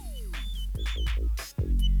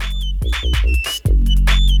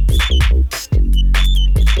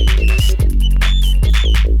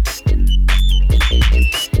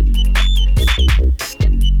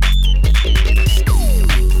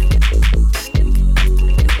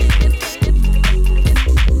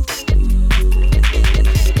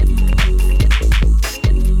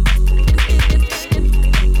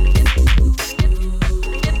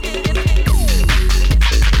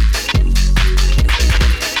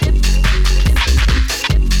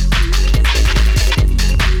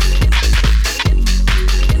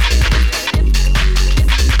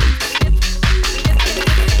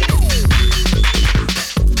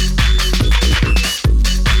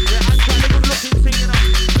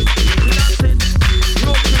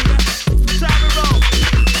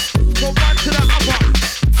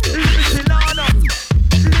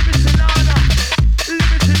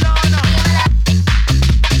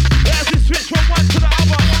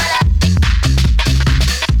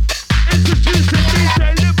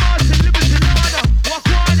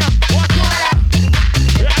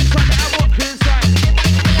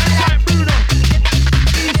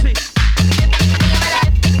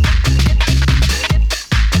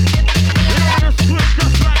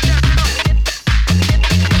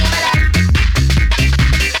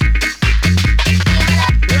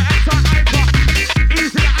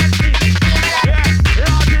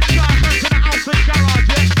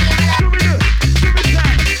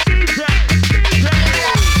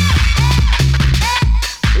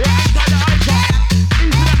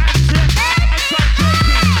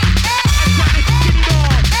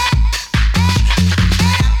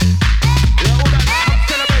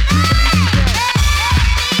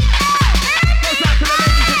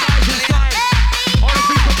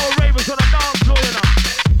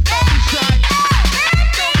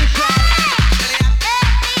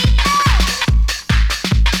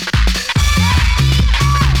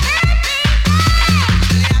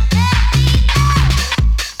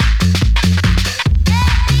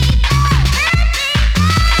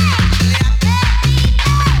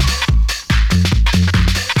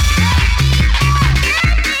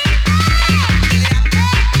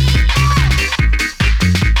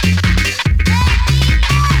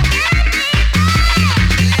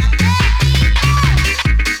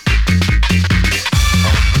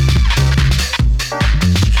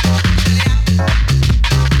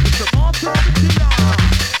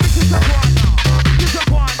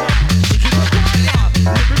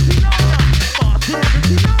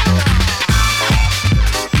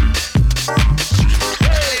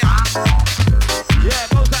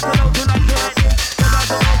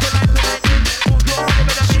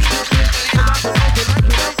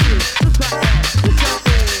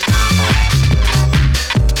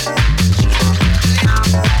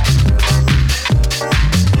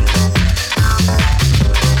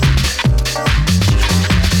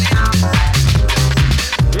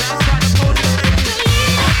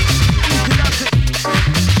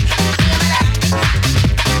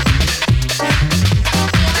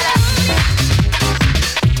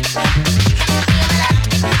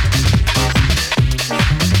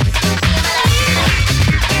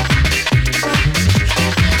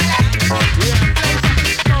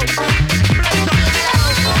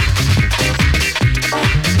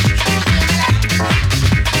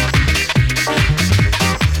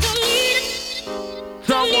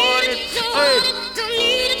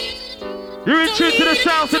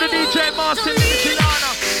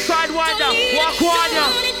on ya.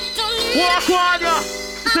 Walk on ya.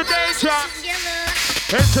 It's a danger.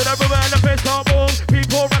 Into the river and the face on boom.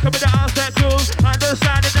 People rockin' with the outset crew.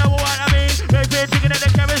 Understanding now what I mean. Make me chicken and the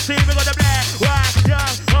chemistry. We got the black, white,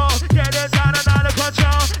 yeah, oh. Get it down and out of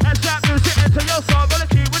control. And slap music into your soul. Gonna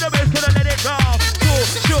keep with the bass, gonna let it roll.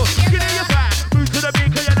 Sure, get in your back. Move to the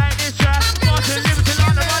beat, cause you like this track. Martin, Liberty,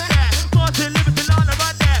 Larner, run there. Martin, Liberty, Larner,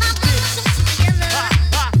 run there.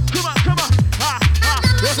 Come on.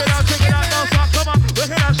 Work it out, check it out, don't stop, come on.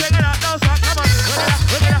 Work it out, check it out, don't stop, come on.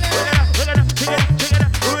 Work it out, check it out, check it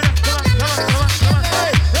out.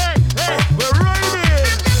 We're riding.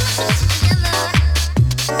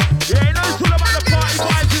 Yeah, you know it's all about the party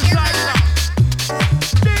vibes inside now.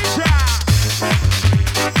 Danger.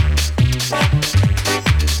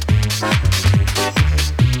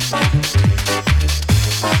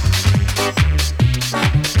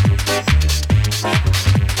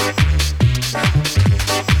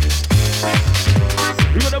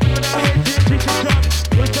 You gotta put that head to your jump.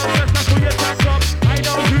 With some rest, that's who you back up. I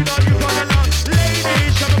know you got a lot.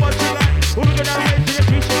 Ladies, show me what you like. Who got that head to your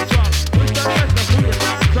t-shirt jump? With some rest, that's who you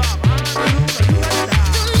back up. I know you got that.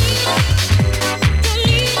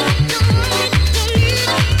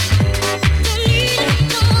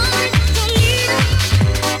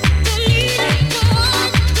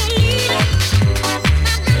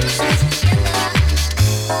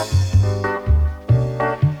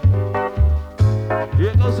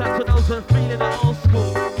 Here goes out to those who are feeling the old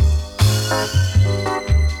school.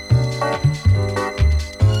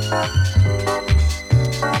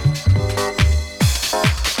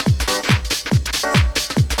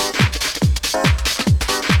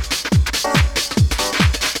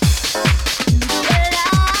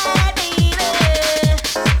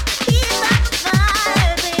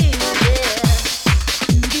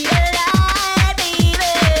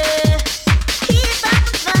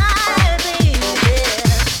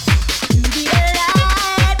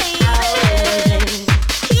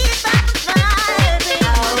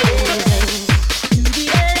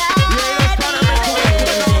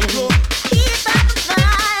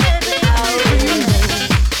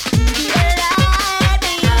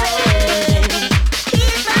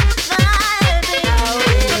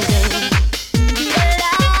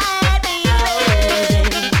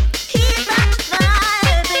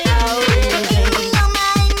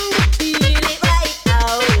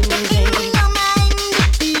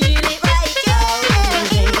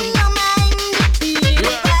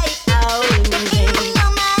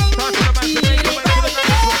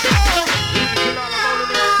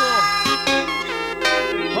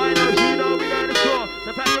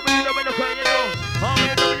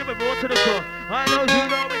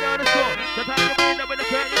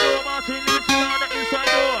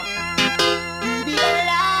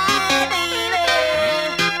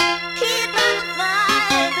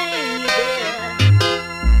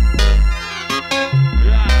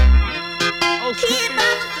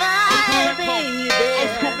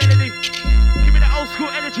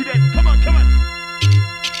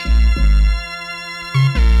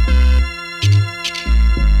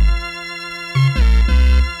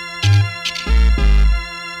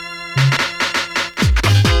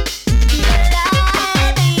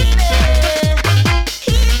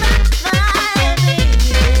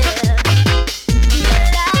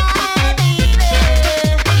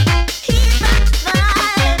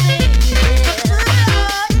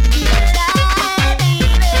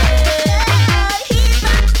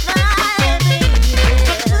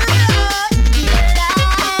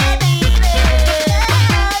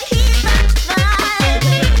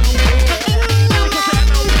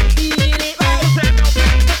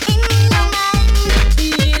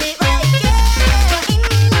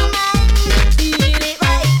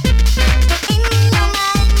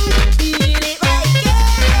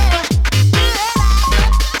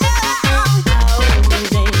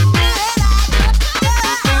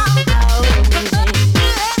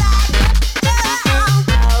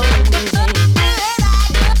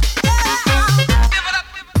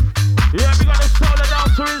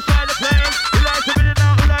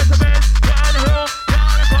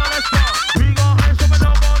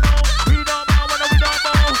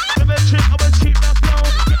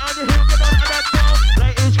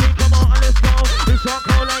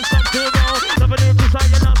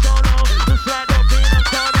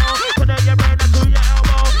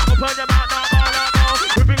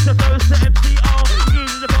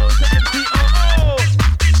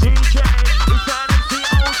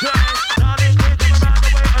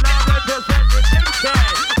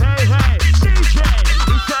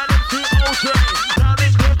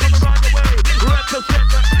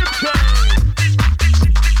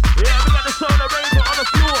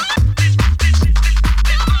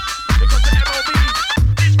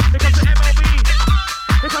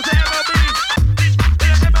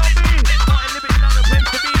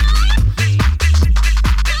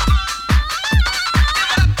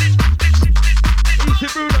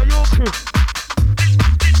 whole crew.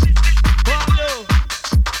 Follow.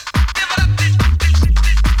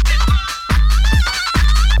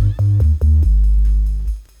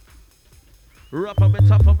 Rough and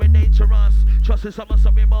tough and we're dangerous. Trust in someone,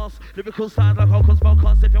 some boss. Lyrical sound like Hawkins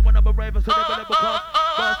Balkans. If you want to be ravers, so they will never boss.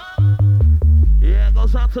 Yeah, it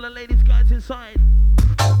goes out to the ladies, guys inside.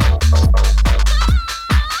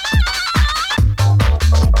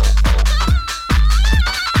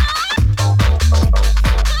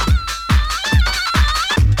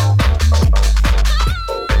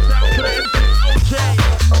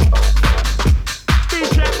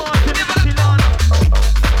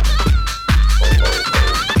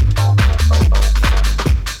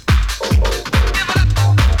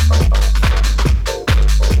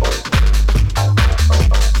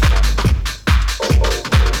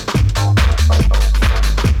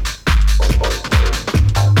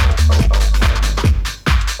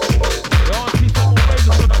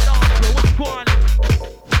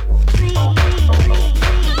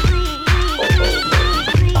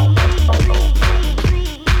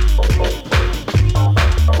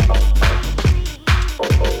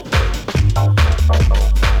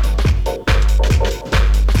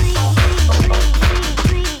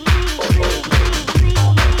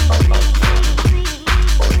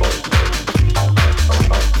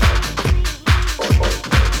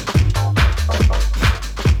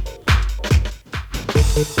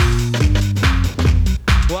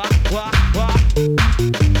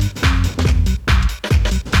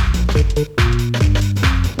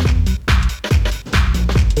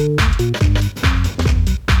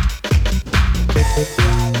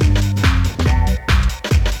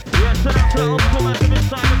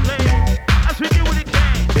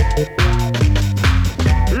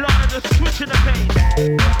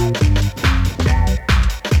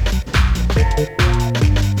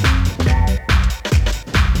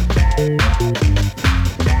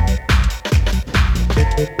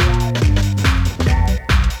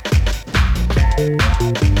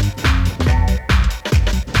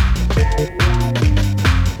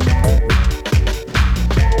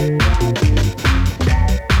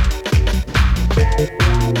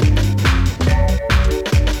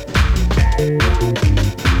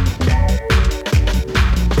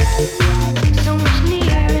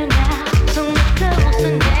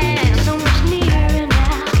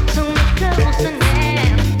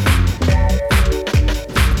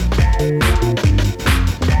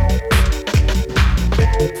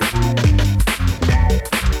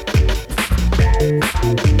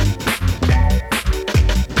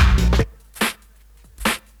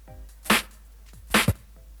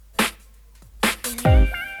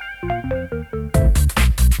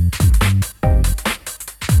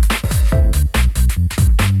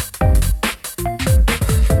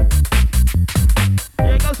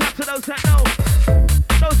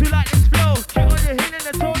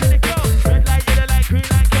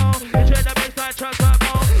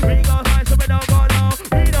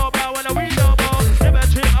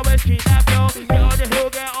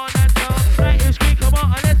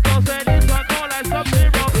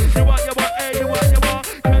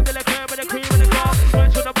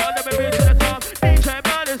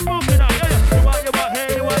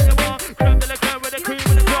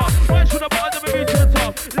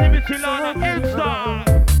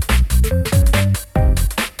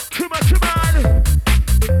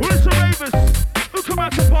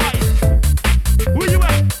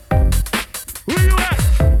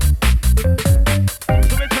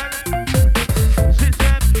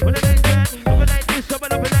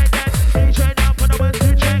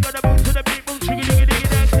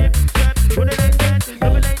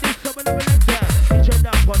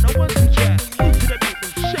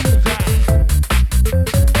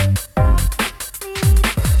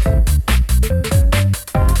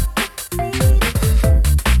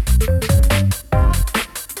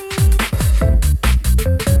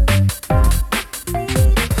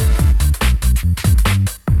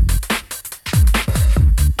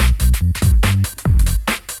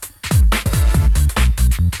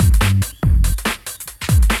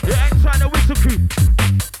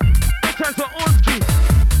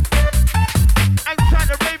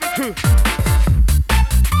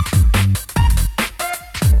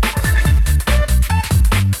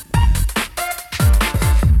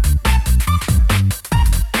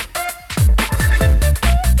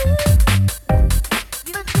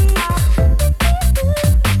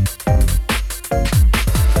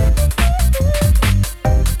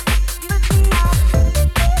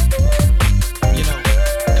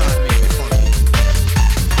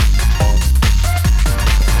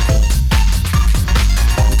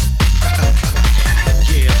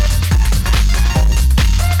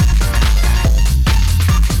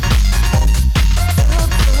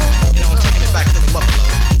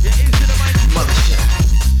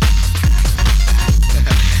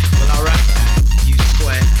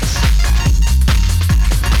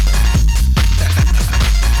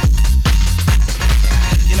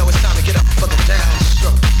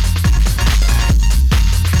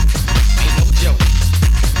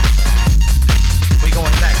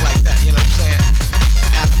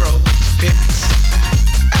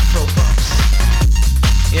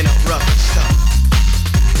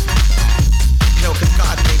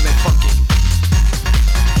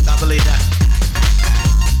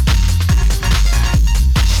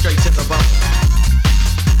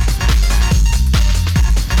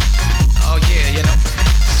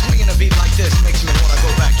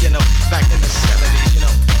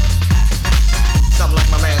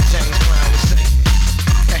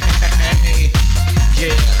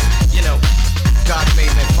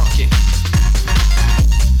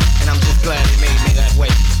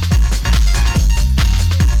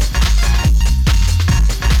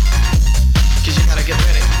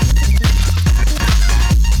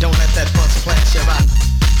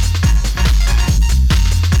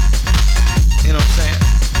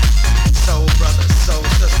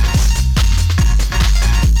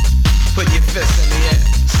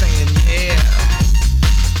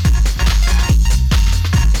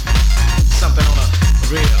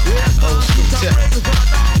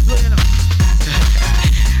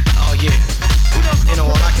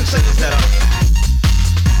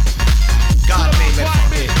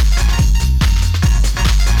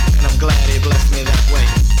 blessed me that way.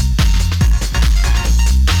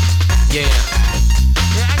 Yeah.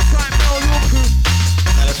 Yeah, I try to know your crew.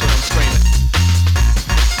 Now that's what I'm screaming.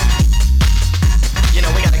 You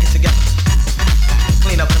know, we gotta get together.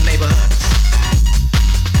 Clean up the neighborhoods.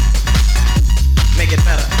 Make it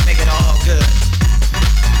better, make it all good.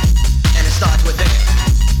 And it starts within.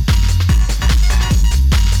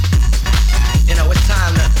 You know, it's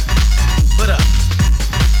time to put up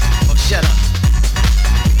or shut up.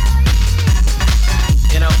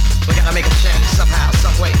 You know, we gotta make a change somehow,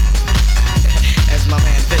 some way.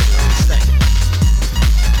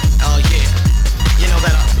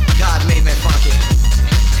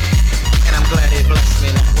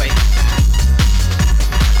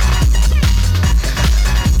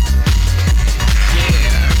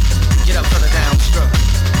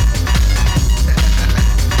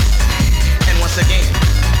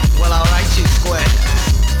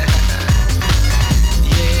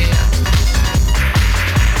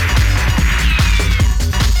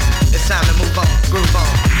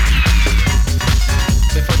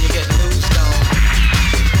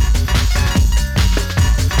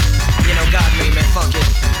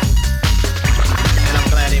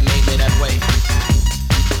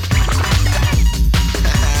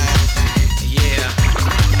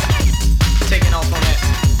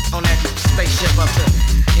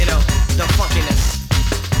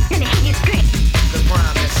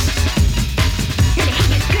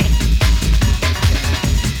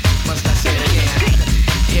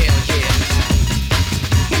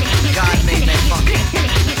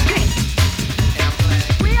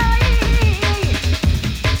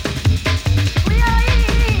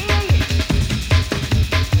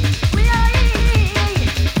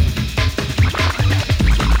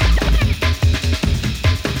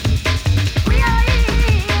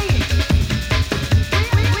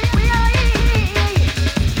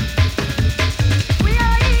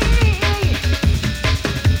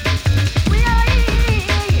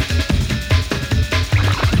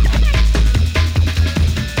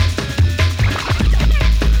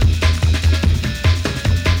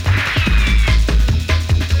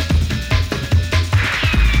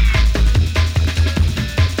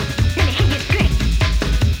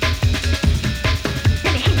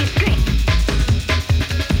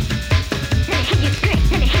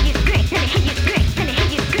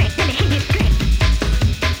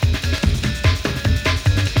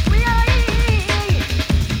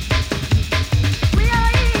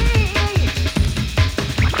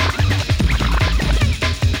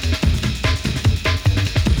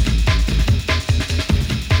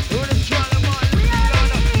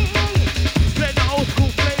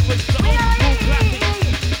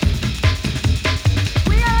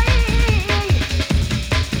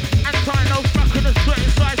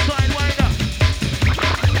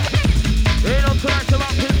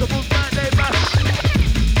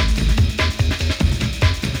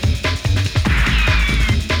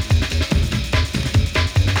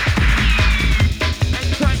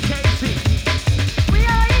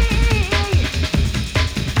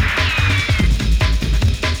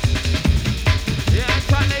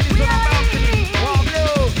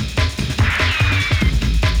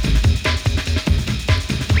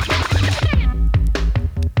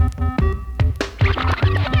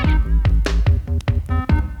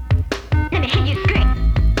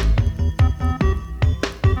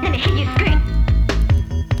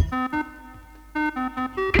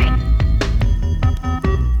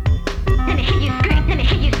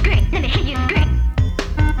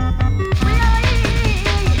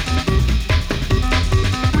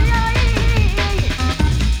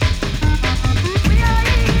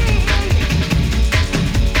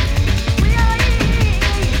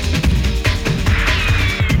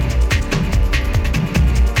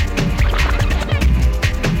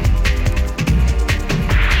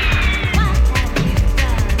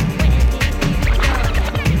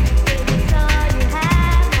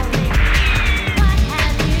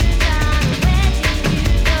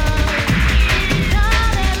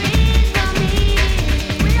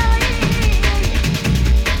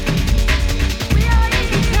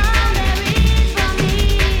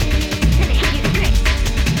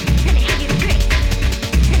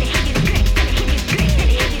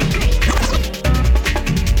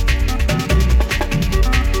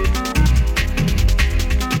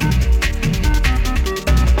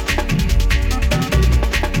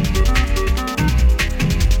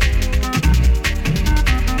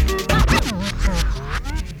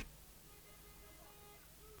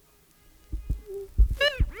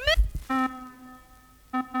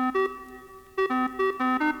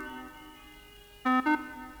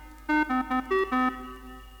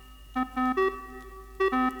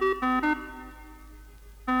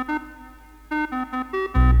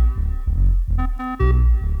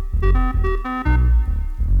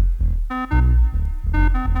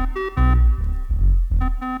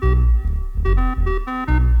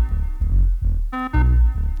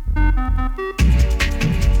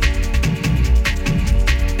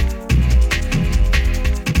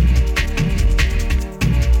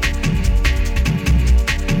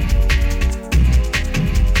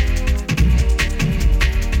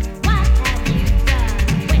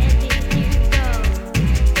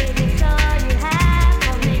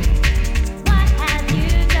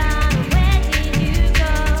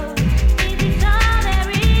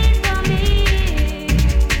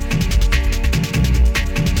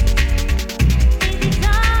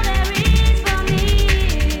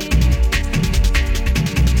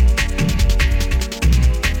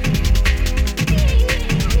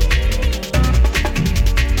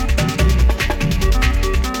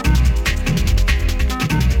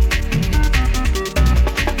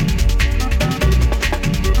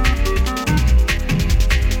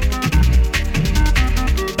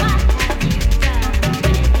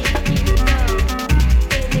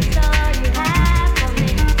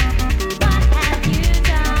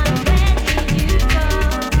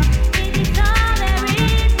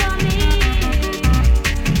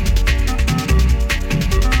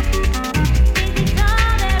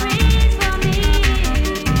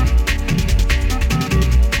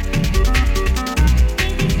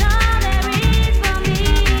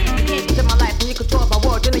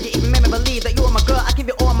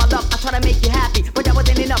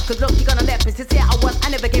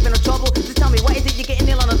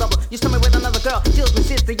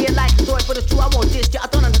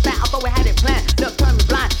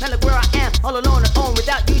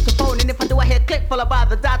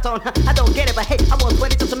 zone. I don't get it, but hey, I won't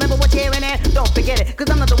sweat it. Just remember what you're hearing there. Don't forget it, cause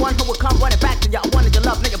I'm not the one who will come running back to y'all. Wanted your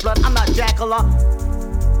love, nigga blood. I'm not Jackala.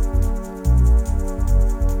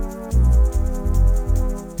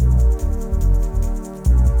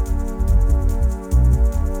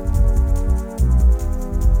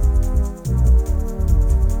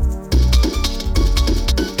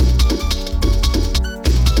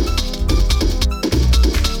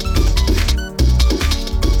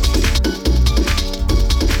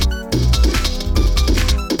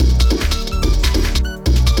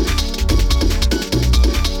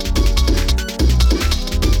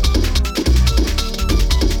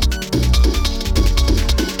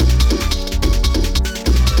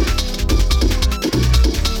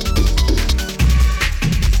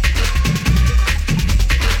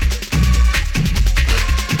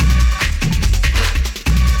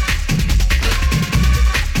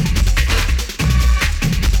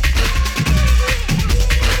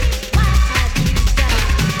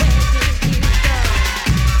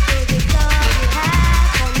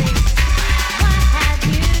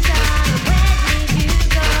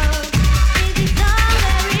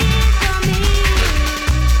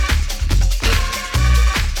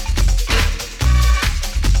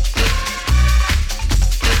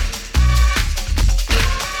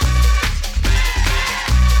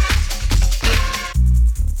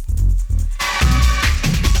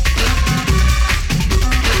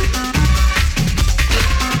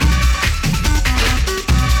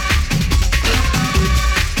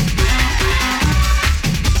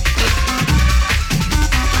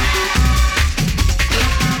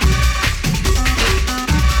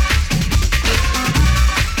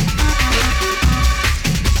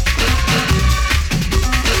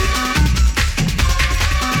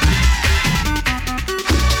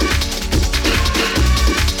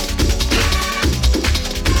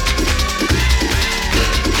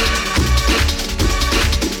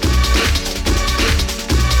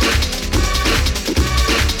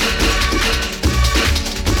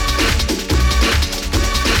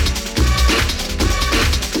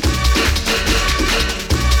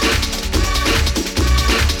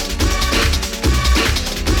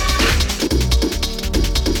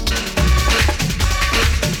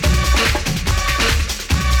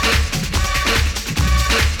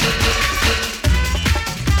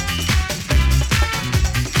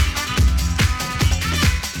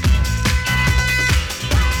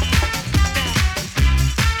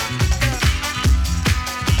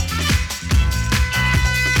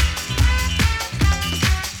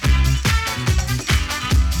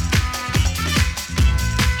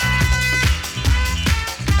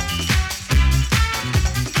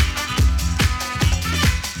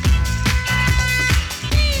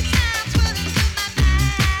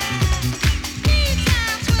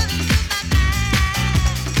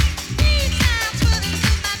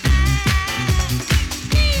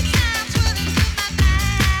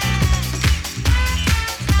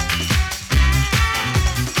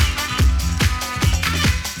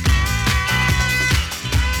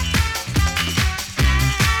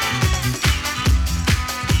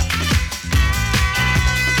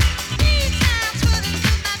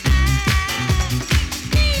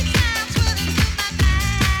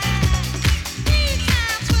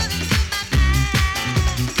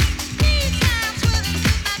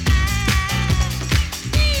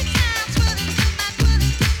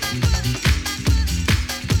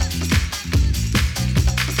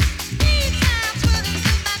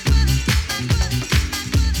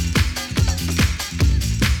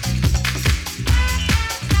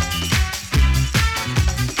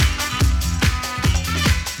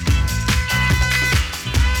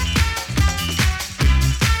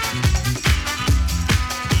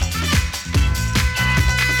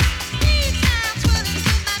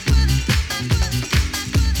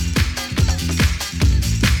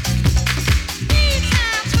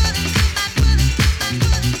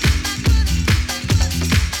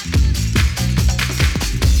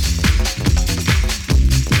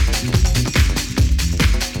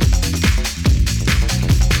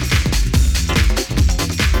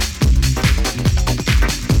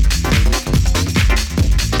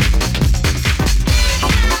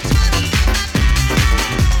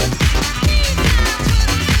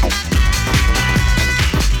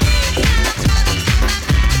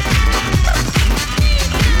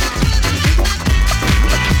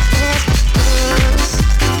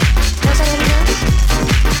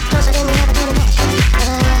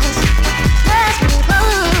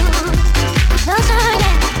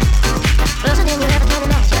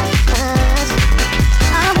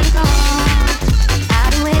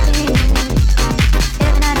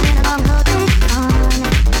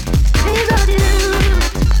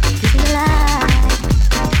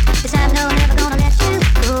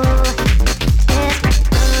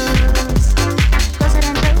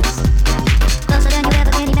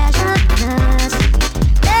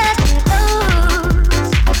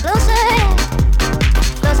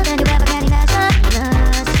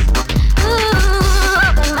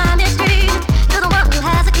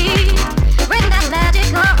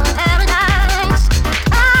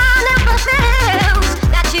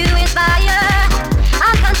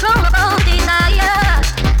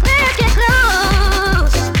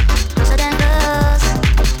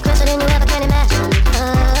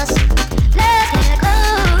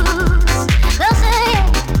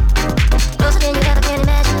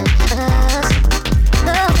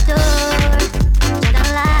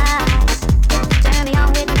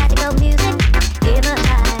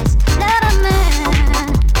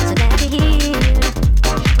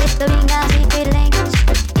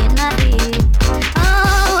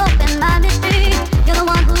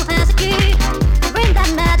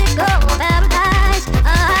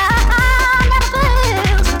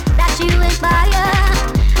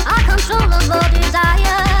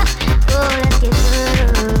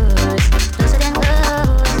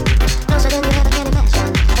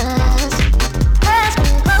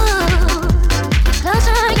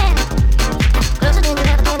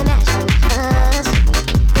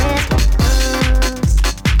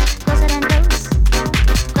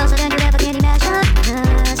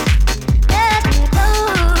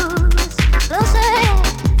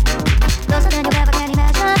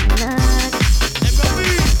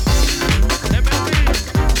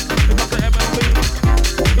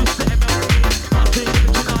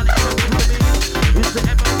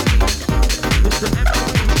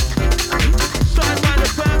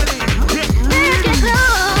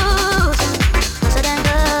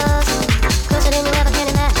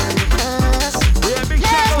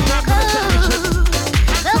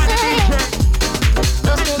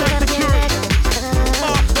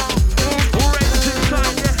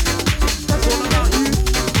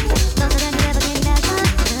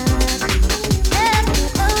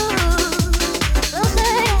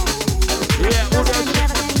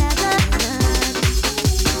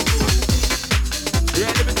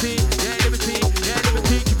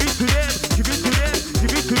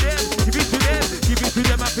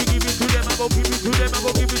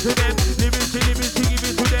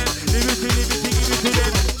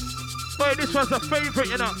 one's a favorite,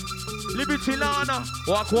 you know. Liberty Larner,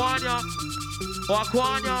 Wakwanya.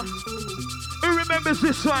 Who remembers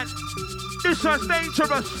this one? This one's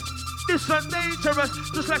dangerous. This one's dangerous.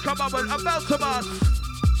 Just like a bubble about to bust.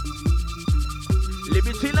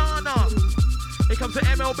 Liberty Larner. Here comes the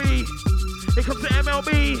MLB. Here comes the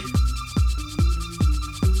MLB.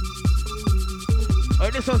 Oh,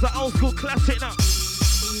 this one's an old school classic now.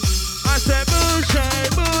 I said, moonshine,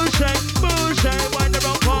 moonshine, moonshine, wind the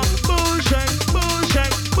rock on. Moonshine,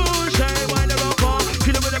 moonshine, moonshine, wind the rock on.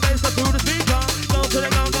 Kill it with the bass up through the speaker. Go to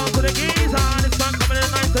the geezer. This one coming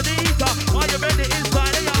in nice and easy. Are you ready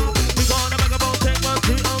inside of y'all? We gonna make a bone take 1,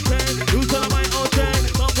 2, okay. Who's on the mic, okay?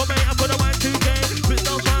 One for me, I put the white 2K. Spit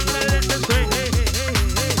no song and let me say, hey, hey, hey,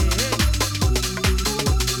 hey, hey.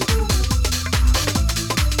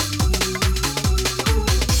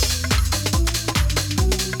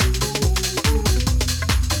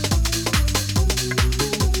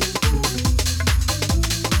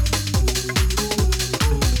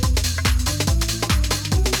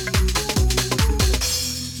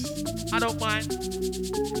 I don't mind.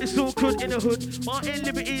 It's all good in the hood. Martin,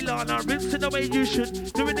 Liberty, Larner, rinsing the way you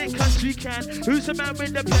should. Doing it cause you can. Who's the man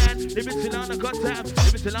with the plan? Liberty, Larner, goddamn.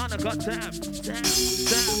 Liberty, Larner, goddamn. Damn,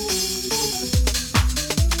 damn.